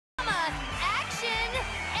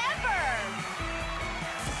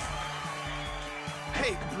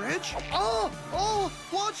damage! Oh,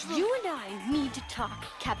 watch them! You and I need to talk,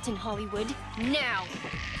 Captain Hollywood, now.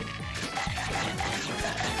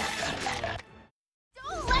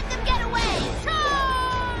 Don't let them get away!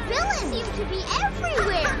 Charge! Villains seem to be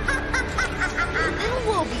everywhere! Who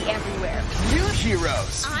will be everywhere? New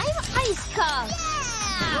heroes! I'm Ice Cup!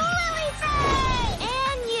 Yeah! Lily Faye!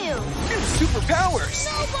 And you! New superpowers!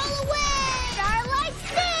 Snowball away! Starlight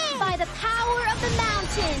Sting! By the power of the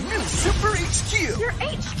mountain! New Super HQ! Your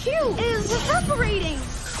HQ is evaporating!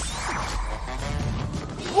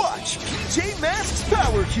 Watch PJ Masks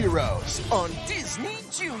Power Heroes on Disney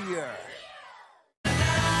Junior.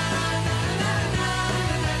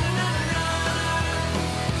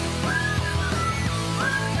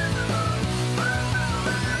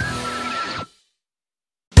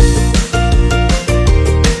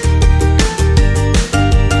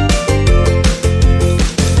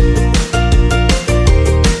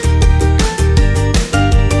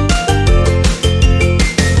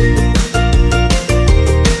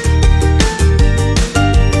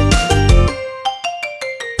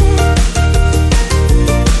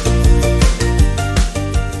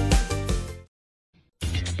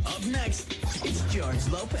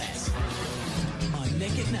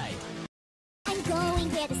 I'm going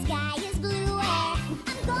where the sky is bluer.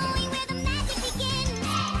 I'm going where the magic begins.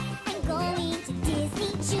 I'm going to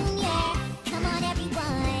Disney Junior. Come on,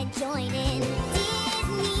 everyone, join in.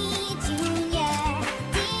 Disney Junior.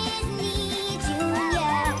 Disney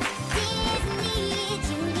Junior. Disney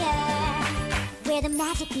Junior. Where the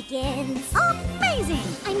magic begins. Amazing!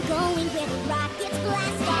 I'm going where the rockets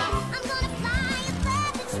blast off. I'm gonna fly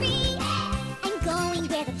above the tree. I'm going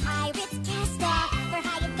where the pirates cast off for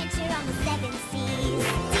high adventure on the seven seas.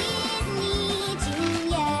 Disney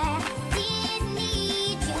Junior,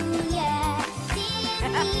 Disney Junior,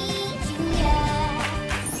 Disney Junior,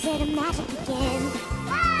 where the magic begins.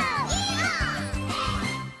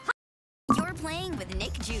 You're playing with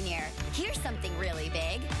Nick Jr. Here's something really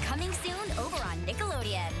big. Coming soon over on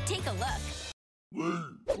Nickelodeon. Take a look.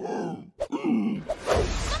 Come on,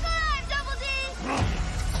 Double D!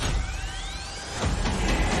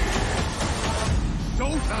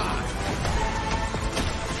 Showtime!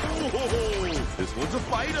 Oh, this one's a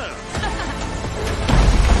fighter!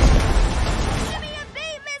 Give me a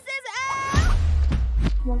beat, Mrs.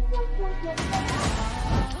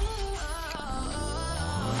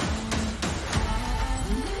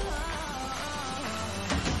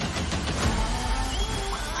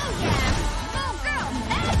 Oh yeah! Go girl,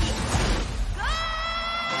 magic!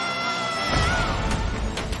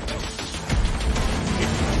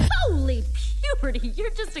 Holy puberty,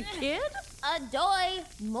 you're just a kid? Adoy,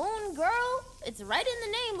 Moon Girl. It's right in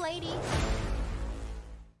the name, lady.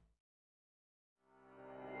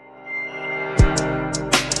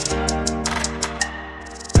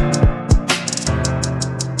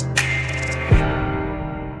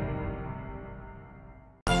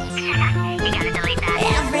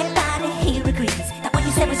 Everybody here agrees that what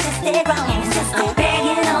you said was just dead wrong. I'm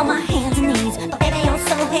begging on my hands and knees, but baby, you're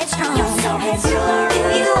so headstrong. Do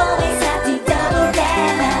you always have to double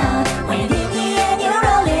down when in the end you're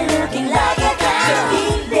only looking like a clown?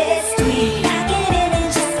 Delete this tweet, pack it in and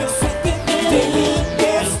just accept it. Delete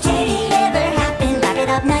this tweet, never happened. Wrap it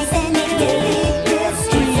up nice and neat. Delete this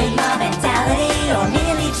tweet. Is it my mentality or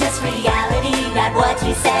merely just reality that what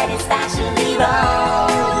you said is factually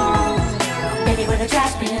wrong? Baby, we're the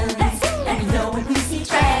trash bins, and we know when we see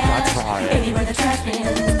trash. Baby, we're the trash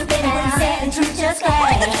bins. Baby, what you said and truth just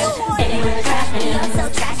clash. Baby, we're the trash bins,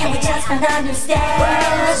 and we just found out new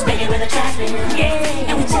stash. Baby, we're the trash bins,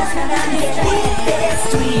 and we just found out new stash. This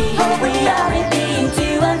tweet, oh, we aren't being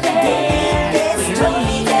too unfair. We're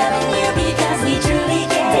only telling you because we truly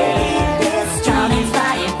care. This comments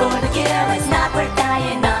fighting for the kill. It's not worth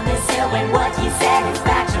dying on this hill when what you said is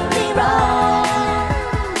factually wrong.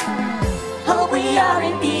 Hope we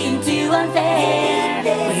aren't being too unfair.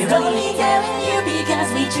 We're only telling you because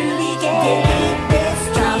we truly care.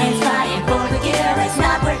 Comments fighting for the kill. It's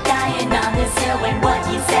not worth dying on this hill when what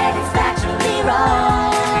you said is factually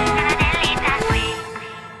wrong.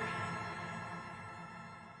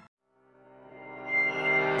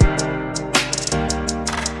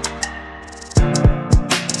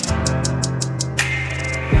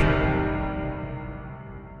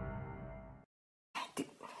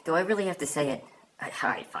 Do I really have to say it?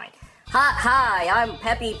 Alright, fine. Hi, I'm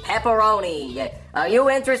Peppy Pepperoni. Are you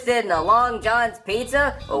interested in a Long John's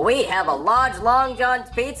pizza? Well, we have a large Long John's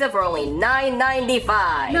pizza for only $9.95.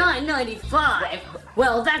 $9.95?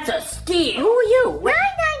 Well, that's a steal. Who are you? $9.95?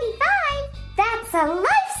 That's a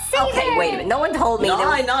lifesaver! Okay, wait a minute. No one told me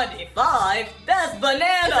that. $9.95? That's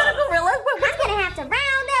bananas! Is that a gorilla? I'm gonna have to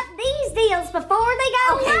round up feels before they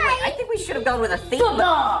go Okay, away. wait, I think we should have gone with a theme.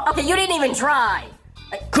 Football. Okay, you didn't even try.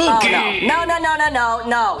 Cookie. Oh,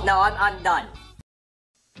 no, I'm done.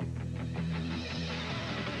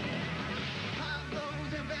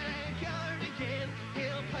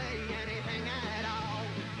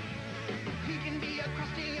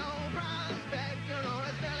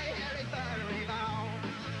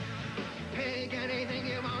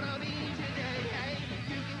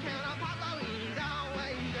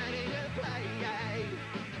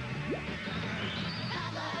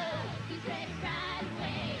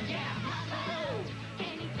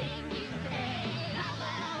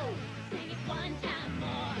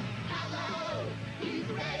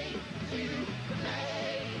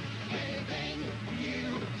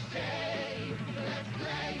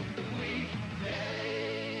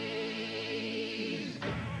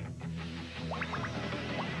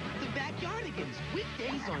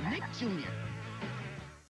 Weekdays on Nick Jr.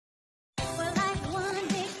 We're like one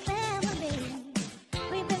big family.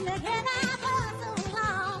 We've been together for so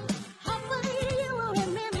long. Hopefully you will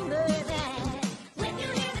remember that. When you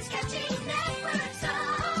hear the Sketching Network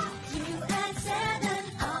song, you at 7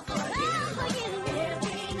 are for you.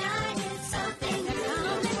 Every night is something new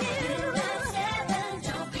to do. You at 7,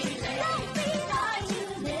 don't be late. Don't be late. You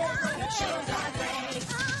never the shows are great.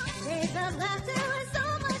 Days of laughter is so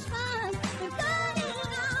much fun. We've got it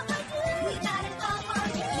all for you. We got it all for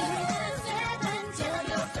you. You at 7, tell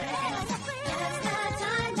your friends. That's the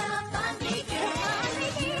time the fun begins.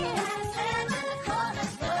 You at 7, call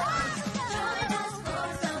us first. Join us for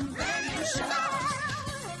some brand new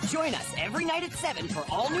shows. Join us every night at 7 for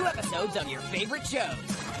all new episodes of your favorite shows.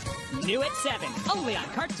 New at 7, only on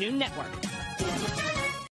Cartoon Network.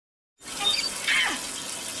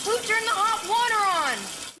 Who turned the hot water on?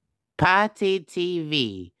 Partee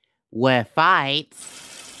TV, where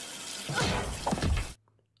fights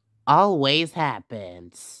always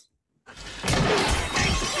happens.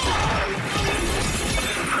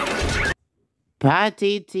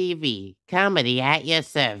 Partee TV, comedy at your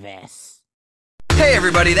service. Hey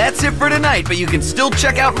everybody, that's it for tonight, but you can still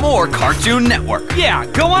check out more Cartoon Network. Yeah,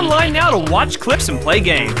 go online now to watch clips and play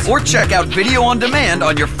games. Or check out video on demand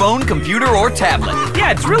on your phone, computer, or tablet. Yeah,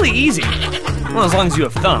 it's really easy. Well, as long as you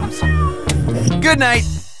have thumbs. Good night.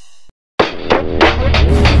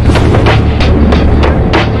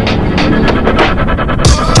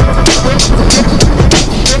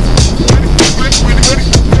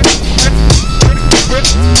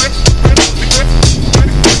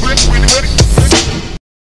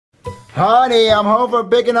 Honey, I'm home for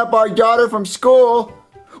picking up our daughter from school.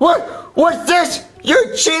 What? What's this?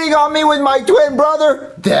 You're cheating on me with my twin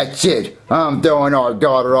brother? That's it. I'm throwing our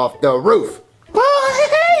daughter off the roof. Oh,